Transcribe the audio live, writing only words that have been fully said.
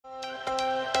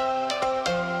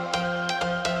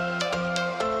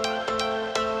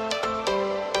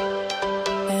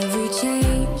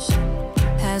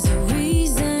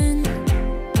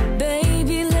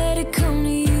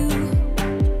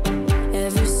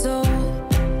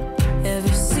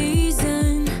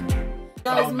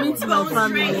my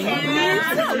family.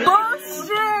 Go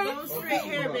straight. Go straight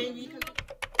hair, baby.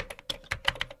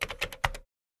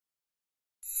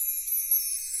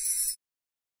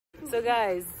 So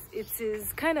guys, it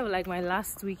is kind of like my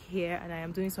last week here and I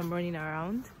am doing some running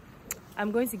around.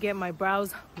 I'm going to get my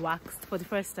brows waxed for the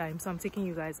first time, so I'm taking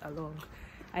you guys along.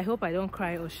 I hope I don't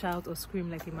cry or shout or scream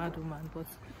like a mad woman, but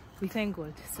we thank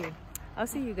God. So I'll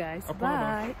see you guys.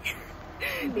 Bye.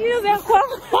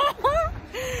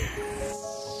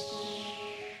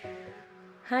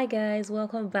 Hi guys,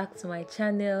 welcome back to my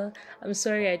channel. I'm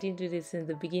sorry I didn't do this in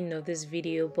the beginning of this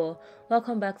video, but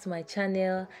welcome back to my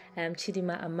channel. I'm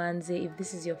Chidinma Amanze. If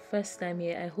this is your first time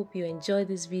here, I hope you enjoy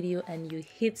this video and you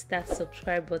hit that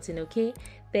subscribe button, okay?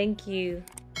 Thank you.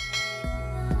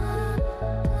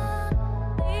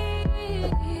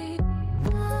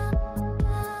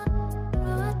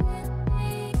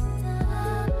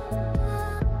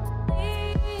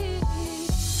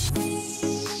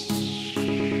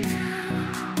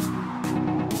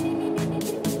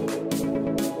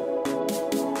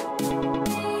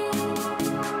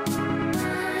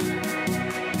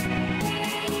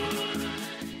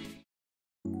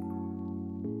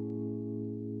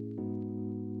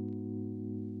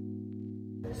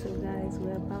 So guys,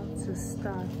 we're about to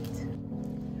start.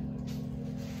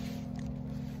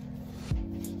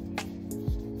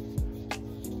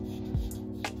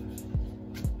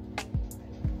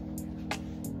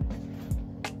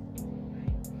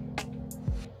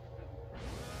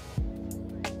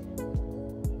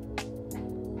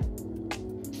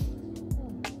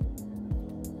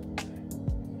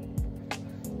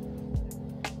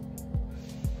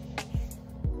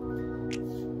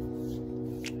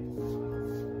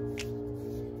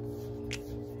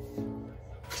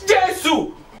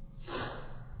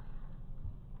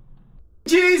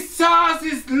 Jesus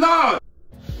is Lord!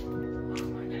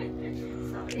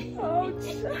 Sorry. Ouch.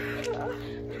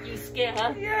 Did you scare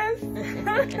her? Yes.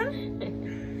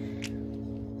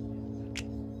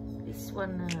 This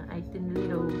one, I think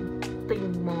little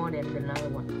thing more than the other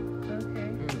one. Okay.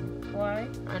 Why?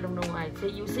 I don't know why.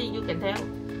 See, you can tell.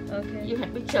 Okay. You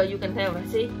have picture, you can tell.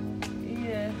 See?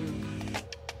 Yeah.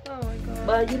 Oh my God.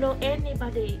 But you know,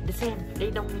 anybody the same.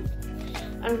 They don't.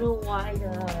 I don't know why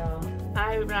the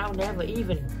eyebrow never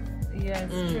even. Yeah,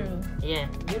 it's true. Yeah,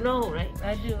 you know, right?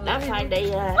 I do. That's why they.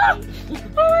 Oh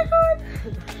my God.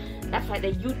 That's why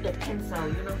they use the pencil,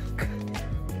 you know.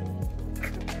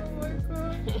 Oh my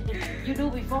God. You do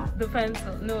before? The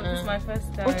pencil. No, this is my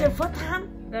first time. Oh, your first time?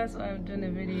 That's why I'm doing a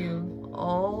video.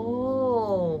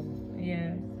 Oh.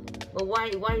 Yeah. But why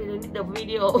you need the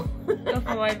video? Not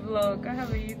for my vlog. I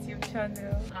have a YouTube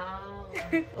channel. Oh.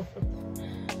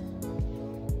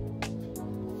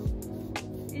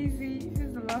 Easy. This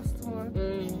is the last one.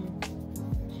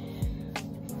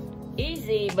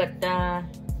 Easy, but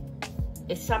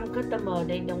some customer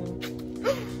they don't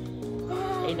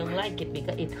like it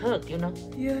because it hurt, you know.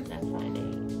 Yes. That's why they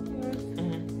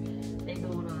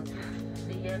do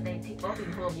they take off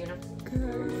in home, you know.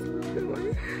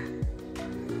 Guys,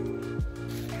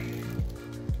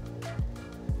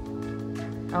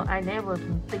 Oh, I never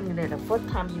think that the first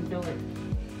time you do it.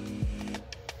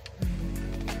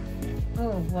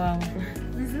 oh wow.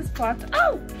 Is this part?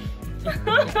 Oh! Oh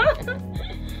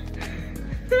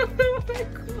my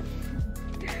God.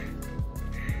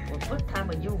 Well, first time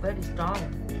when you very strong.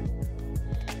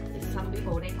 Some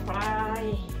people they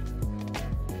cry.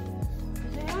 They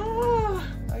say, oh.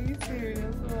 Are you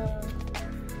serious? Wow.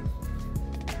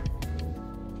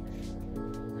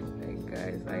 Okay,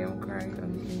 guys, I am crying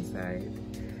on the inside.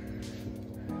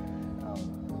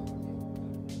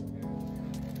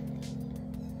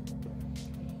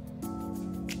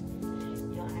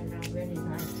 Very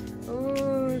nice.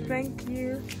 Oh, thank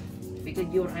you. Because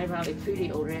your eyebrow is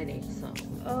pretty already, so.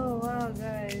 Oh wow,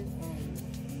 guys.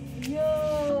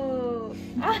 Yo!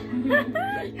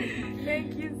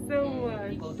 Thank you so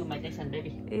much. Go to my station,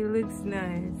 baby. It looks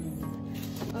nice.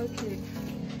 Okay.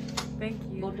 Thank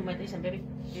you. Go to my station, baby.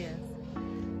 Yes.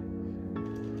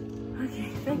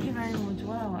 Okay, thank you very much.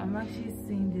 Wow, I'm actually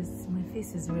seeing this. My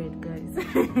face is red, guys.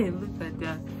 Look at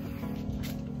that.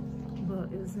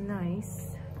 But it was nice.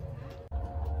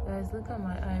 Guys, look at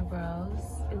my eyebrows.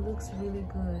 It looks really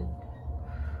good.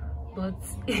 But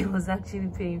it was actually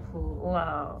painful.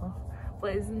 Wow.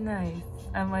 But it's nice.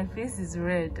 And my face is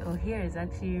red. Or hair is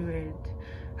actually red.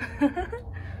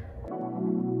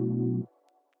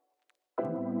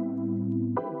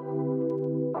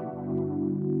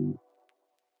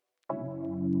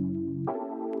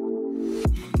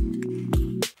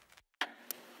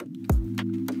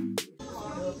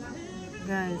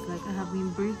 Guys, like vlog. I have been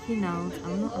breaking out.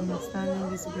 I'm not understanding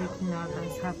this breaking out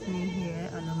that's happening here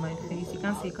and on my face. You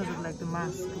can't see because of like the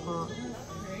mask, but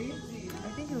I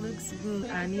think it looks good.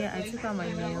 And yeah, I took out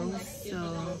my nails,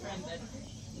 so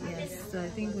yes, so I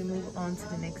think we move on to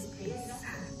the next place.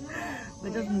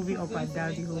 We're just moving up and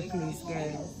down the whole place,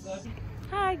 guys.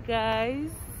 Hi guys,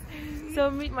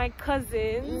 so meet my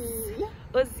cousins,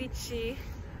 Ozichi,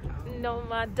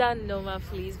 Noma, Dan Noma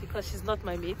please, because she's not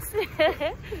my mate.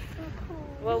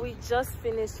 Well, we just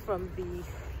finished from the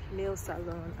nail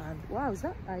salon and wow, is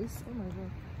that ice? Oh my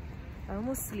god, I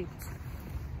almost slipped.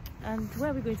 And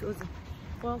where are we going to, Ozi?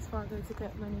 Wells Fargo to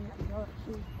get money.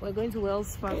 We're going to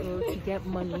Wells Fargo to get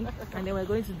money, and then we're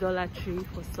going to Dollar Tree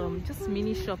for some just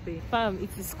mini shopping. Fam,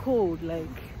 it is cold, like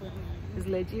it's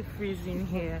legit freezing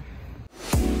here.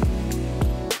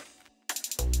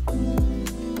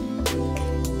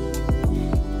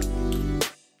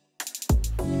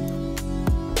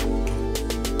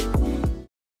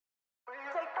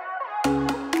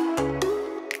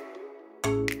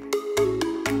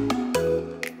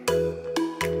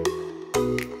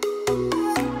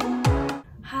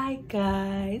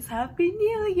 Guys, happy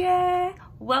new year!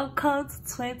 Welcome to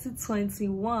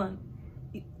 2021.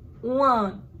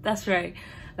 That's right.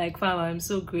 Like fam, I'm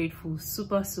so grateful,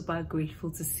 super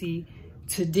grateful to see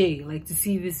today, like to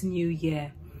see this new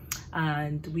year.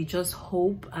 And we just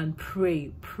hope and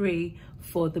pray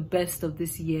for the best of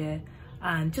this year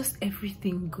and just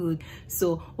everything good.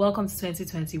 So welcome to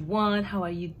 2021. How are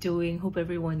you doing? Hope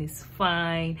everyone is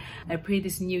fine. I pray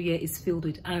this new year is filled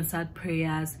with answered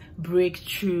prayers,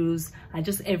 breakthroughs, and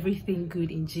just everything good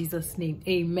in Jesus' name.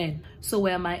 Amen. So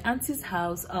we're at my auntie's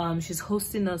house. She's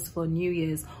hosting us for New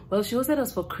Year's. Well, she hosted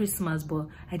us for Christmas, but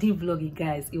I didn't vlog it,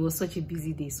 guys. It was such a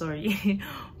busy day, sorry.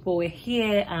 But we're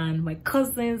here and my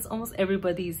cousins, almost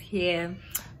everybody is here.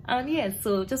 And yeah,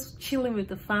 so just chilling with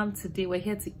the fam today. We're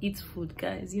here to eat food,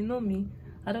 guys. You know me,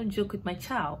 I don't joke with my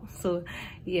child. So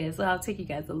yeah, so I'll take you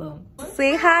guys along.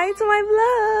 Say hi to my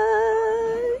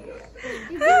vlog.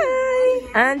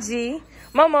 Hi Angie.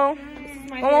 Momo,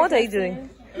 what are you doing?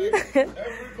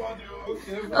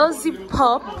 Ozzy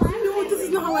Pop. No, this is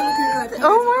not how I look at her.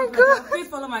 Oh my god. Please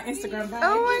follow my Instagram. Bye.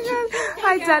 Oh my god.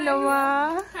 Hi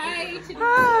Danoma. Hi.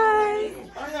 Hi.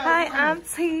 Hi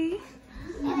Auntie.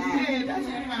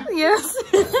 Yes.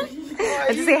 I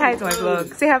just say hi to my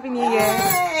vlog. Say Happy New Year.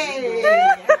 Hey,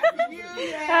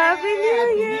 Happy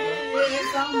New Year.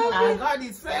 And God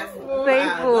is faithful.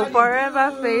 Faithful,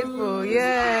 forever faithful.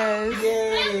 Yes.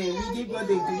 Yay, we give God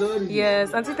the glory.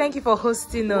 Yes. Auntie, thank you for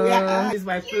hosting us. Yeah, it's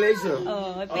my pleasure.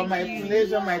 Oh, thank my you.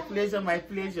 pleasure, my pleasure, my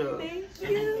pleasure. Thank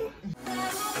you.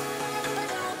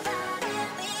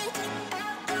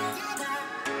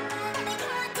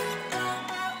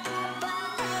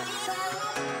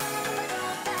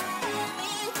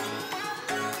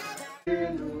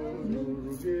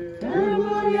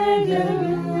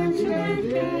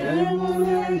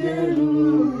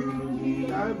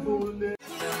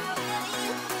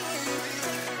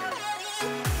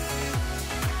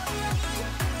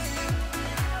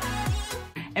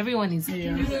 Everyone is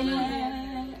here. Everyone's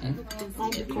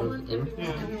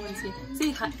here.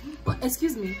 Say hi. Oh,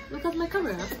 excuse me. Look at my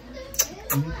camera.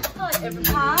 Hi, everyone.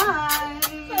 Hi.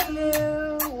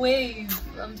 Hello. Wave.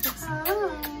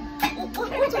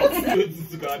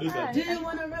 Do you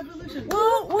want a revolution?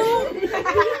 Whoa.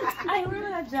 I remember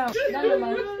that job.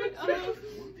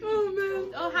 Oh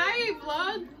man. Oh hi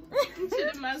vlog.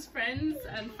 Chidinma's friends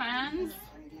and fans.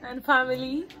 And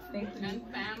family. And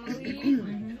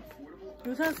family.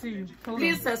 You can't see you.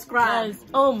 Please subscribe. Guys,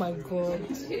 oh my god.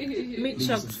 Meat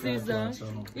Shop Caesar.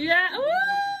 Yeah.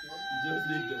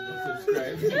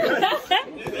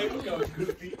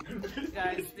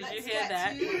 Guys, did you hear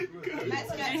that?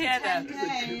 Let's get Did you hear that? to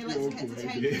 10K. Let's get to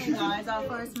 10K, guys. Our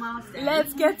first milestone.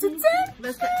 Let's get to 10.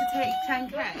 Let's get to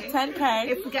 10K. 10K.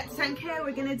 If we get to 10K,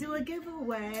 we're gonna do a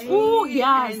giveaway. Oh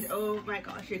yes. And oh my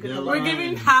gosh, you're gonna We're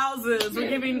giving houses, we're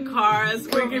giving cars,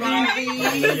 we're giving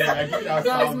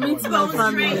Guys, meet my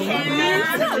family.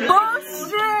 Go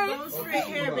straight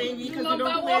here, baby, because we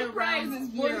don't play Prize around is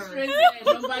here. boyfriend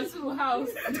number 2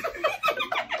 house.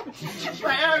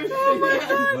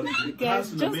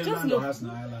 Guys, just look.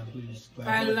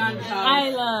 Island.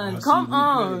 Island. Come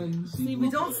on. See, we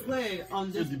don't play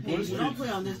on this page. We don't play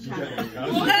on this channel.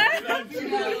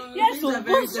 Yes, Things are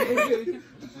very different.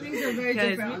 Things are very guys,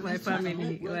 different. meet my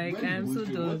family. Like, I'm so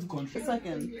done.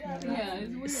 Second.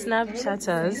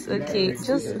 Snapchatters. Okay,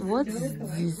 just what is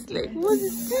this? Like, what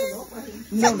is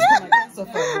this? No, I'm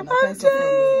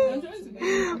trying.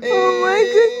 Oh my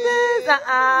goodness.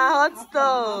 Hot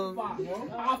stuff.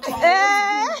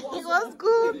 It was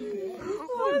good.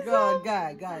 Oh God,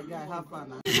 guy, have fun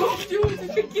now.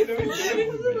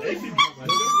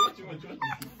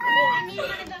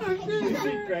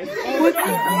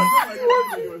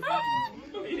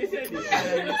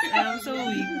 I'm so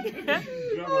weak.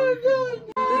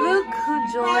 Look who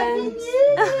joined.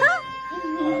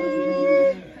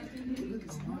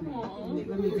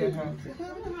 Let me get her.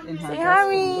 Say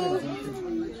Harry.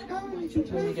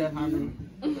 Let me get Harry.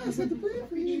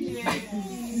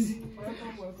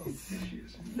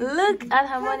 Look at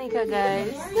harmonica,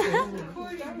 guys.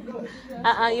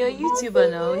 You're a YouTuber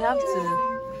now. We have to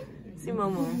see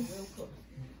Momo.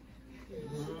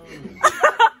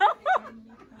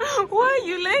 Why are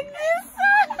you like this?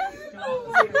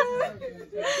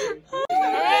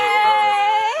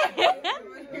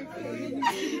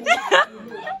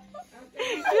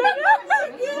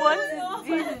 What is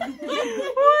this?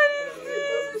 What is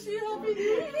this?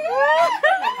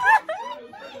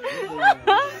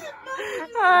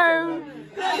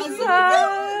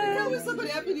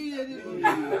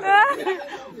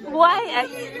 Why?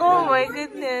 Oh my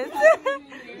goodness.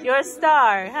 You're a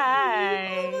star.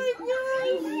 Hi.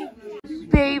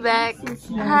 Payback.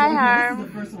 Hi, Harm.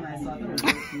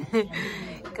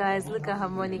 Guys, look at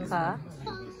harmonica.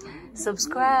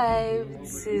 Subscribe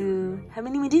to how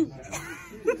many we do?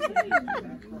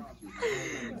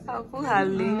 I'll put her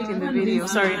link in the video.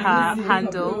 Sorry, her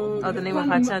handle or the name of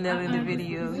her channel in the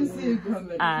video.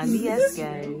 And yes,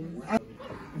 guys.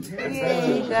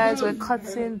 Yay, guys, we're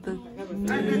cutting the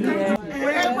new year.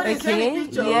 Okay,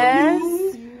 yes.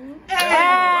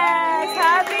 Yes,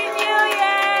 Happy New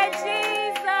Year,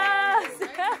 Jesus!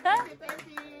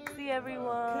 See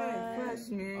everyone.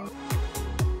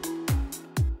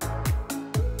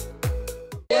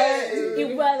 You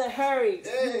better hurry.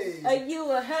 Hey. Are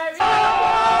you a hurry?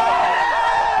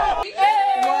 Hey.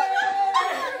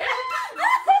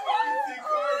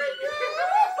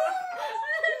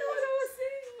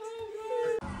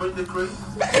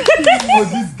 Oh,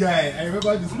 this guy. I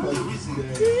remember this guy.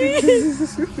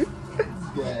 This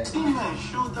guy.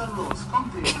 Shoulder loss. Come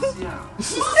there.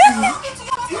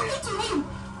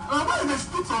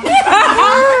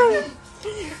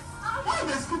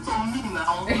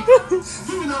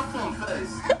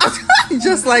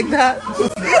 Just like that.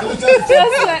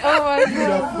 Just like, oh my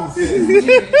God.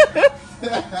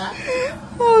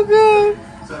 Oh God.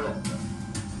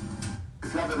 If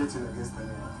you have anything against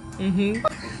anyone,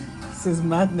 This is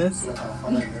madness.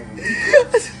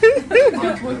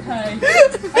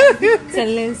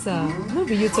 Silencer. No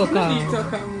be you talk out.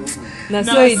 Now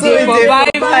so it did for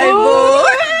Bible.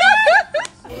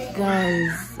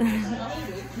 Guys.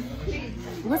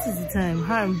 What is the time?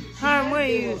 Harm, where are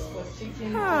you?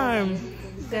 Harm.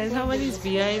 Guys, how many is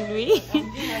behind me?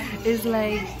 It's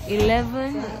like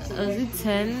 11, or is it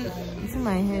 10? It's in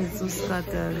my head, so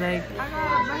scattered. Like,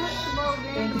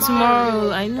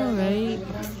 tomorrow, I know, right?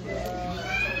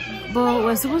 But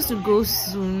we're supposed to go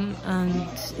soon, and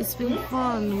it's been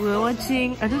fun. We were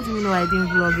watching, I don't even know why I didn't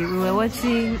vlog it. We were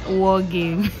watching War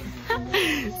Game.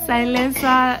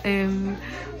 Silencer,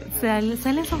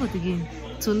 Silencer what again?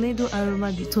 Tornado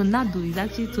is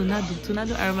actually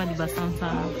Tornado Aroma di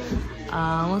Basanta.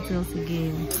 What else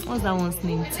again? What's that one's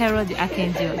name? Terror the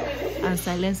Archangel and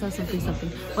Silencer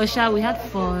something. But sure, we had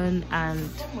fun and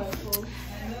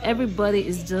everybody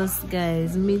is just,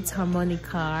 guys, meet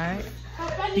harmonica,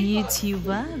 the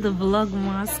YouTuber, the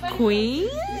vlogmas queen.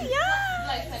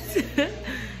 Yes.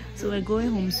 So we're going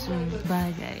home soon.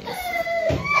 Bye, guys.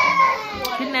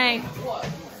 Good night.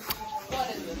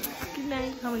 Good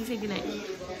night. How about you say good night?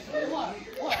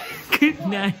 Good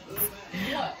night.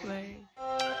 Bye.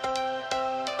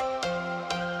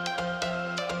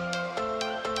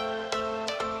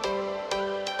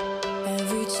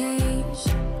 Every change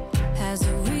has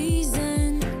a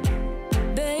reason.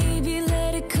 Baby,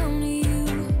 let it come to you.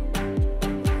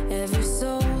 Every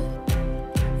soul,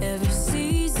 every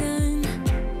season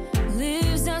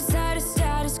lives outside of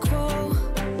status quo.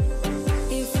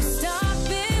 If we stop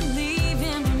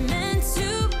believing we're meant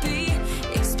to be,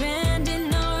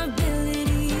 expanding our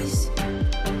abilities.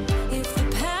 If the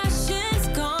passion's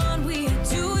gone, we are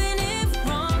doing it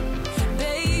wrong.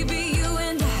 Baby, you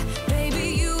and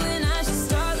I should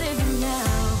start living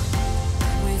now.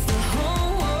 With the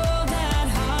whole world at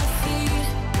our feet,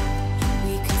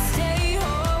 we could stay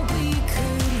or we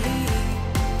could leave.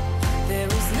 There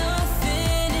is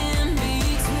nothing in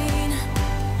between.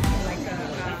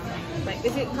 Like,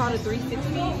 is it called a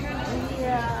 360?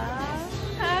 Yeah.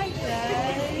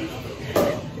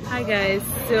 Hi guys.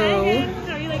 So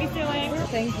How are you ladies doing?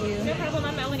 thank you. No problem,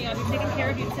 I'm Melanie. I'll be taking care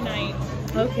of you tonight.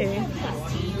 Okay.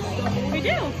 We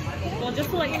do. Well, just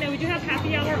to let you know, we do have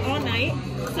happy hour all night.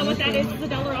 So what that is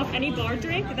 $1 off any bar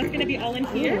drink. That's going to be all in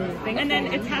here. And then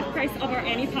it's half price of our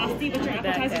antipasti, which are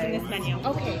appetizers in this menu.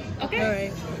 Okay. Okay. All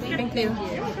right. Thank you.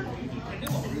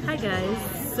 Hi guys.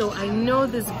 So I know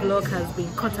this vlog has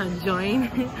been cut and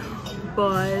joined,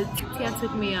 but Tia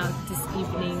took me out this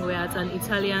evening. We're at an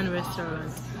Italian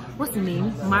restaurant. What's the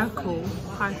name? Marco.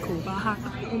 Parco.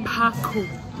 Parco.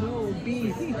 No,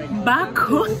 B.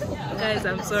 Barco. Guys,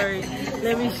 I'm sorry.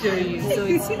 Let me show you. So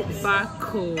it's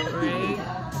Barco, right?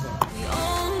 We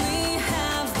only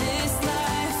have this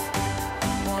life.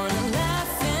 Wanna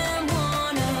laugh and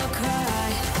wanna cry.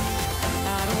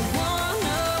 I don't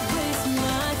wanna waste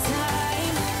my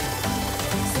time.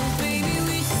 So baby,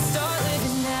 we should start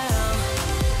living now.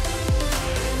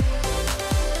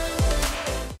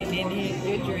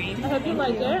 Your drink. I hope you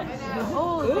like it.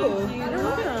 Oh, thank you.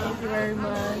 Thank you very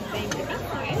much. Thank you. Oh,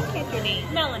 I didn't get your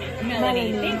name. Melanie.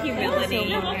 Thank you, Melanie.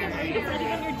 You're welcome. Are you deciding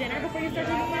on your dinner before you start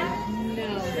taking one? No.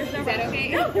 Is that okay?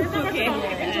 No, it's okay.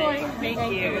 Enjoy. Thank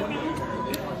you.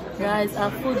 Guys,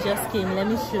 our food just came. Let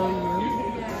me show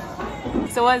you.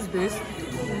 So what's this?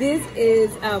 This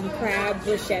is crab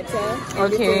bruschetta.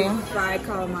 And Okay. This is fried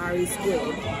calamari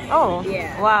squid. Oh,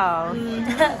 Yeah. wow.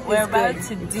 We're about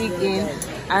to dig in,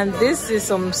 and this is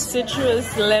some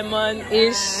citrus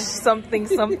lemon-ish something.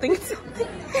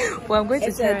 Well, I'm going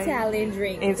It's to an try Italian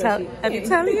drink. an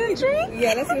Italian drink.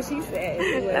 Yeah, that's what she said.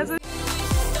 That's what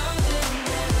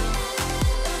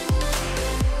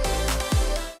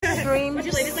shrimp Would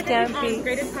you ladies like scampi.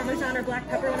 grated Parmesan or black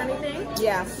pepper on anything?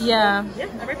 Yeah. Yeah. Yeah,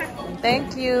 I'll be right back.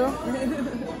 Thank you.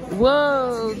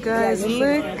 Whoa, guys,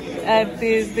 look at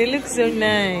this. They look so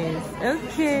nice.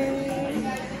 Okay.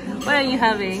 What are you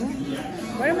having?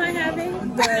 What am I having?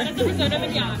 It's a risotto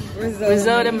mignon.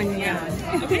 Risotto mignon.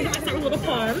 Okay, let's start with a little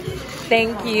parm.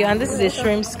 Thank you. And this is a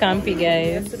shrimp scampi,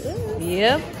 guys.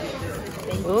 Yep.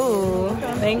 Oh,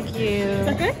 thank you.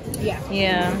 Okay? Yeah.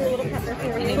 A little pepper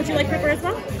for you. Would you like pepper as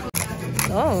well?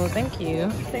 Oh, thank you.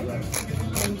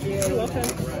 Thank you. You're welcome.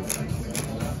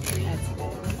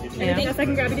 Yeah. Anything else I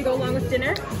can grab you to go along with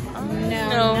dinner?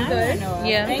 No. Good.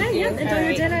 Yeah. Okay, yes, enjoy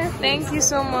your dinner. Thank you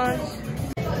so much.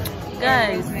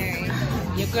 Guys,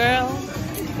 your girl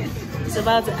is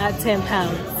about to add 10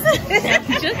 pounds.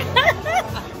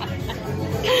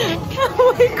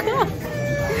 Oh my god.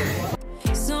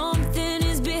 Something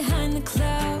is behind the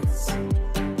clouds.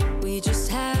 We just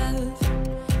have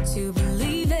to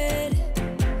believe it.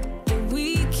 That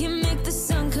we can make the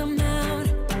sun come out.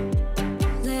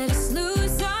 Let us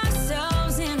lose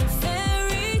ourselves in a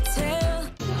fairy tale.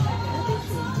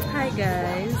 Hi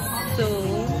guys. So,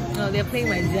 they're playing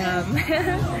my jam.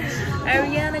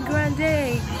 Ariana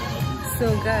Grande. So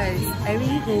guys, I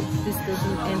really hope this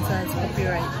doesn't enter as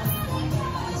copyright.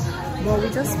 But we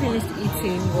just finished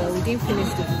eating. Well, we didn't finish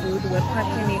the food. We're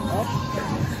packing it up.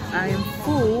 I am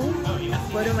full,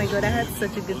 but oh my god, I had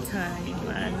such a good time.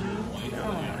 And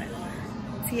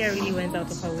Tia really went out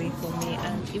of her way for me,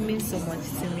 and it means so much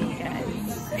to me, guys.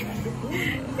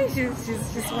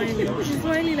 she's smiling. She's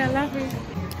smiling and laughing.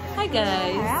 Hi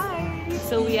guys. Hi.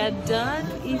 So we are done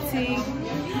eating.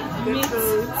 Meet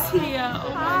Tia.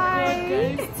 Oh my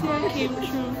god, guys. Tia came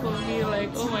through for me. Like,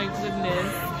 oh my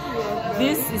goodness.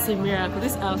 This is a miracle.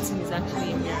 This outing is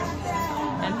actually a miracle.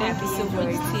 And thank you so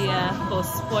much, Tia, for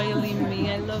spoiling me.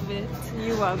 I love it.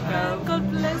 You're welcome. God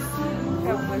bless you.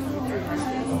 God bless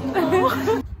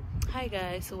you. Hi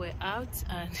guys, so we're out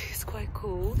and it's quite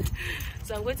cold.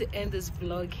 So I'm going to end this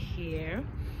vlog here.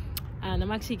 And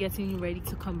I'm actually getting ready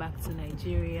to come back to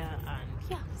Nigeria, and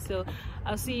yeah, so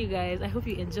I'll see you guys. I hope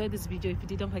you enjoyed this video. If you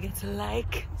did, don't forget to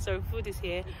like, sorry, food is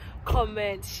here,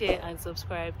 comment, share and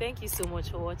subscribe. Thank you so much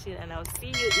for watching, and I'll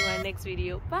see you in my next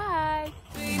video. Bye.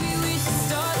 Baby, we should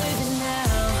start living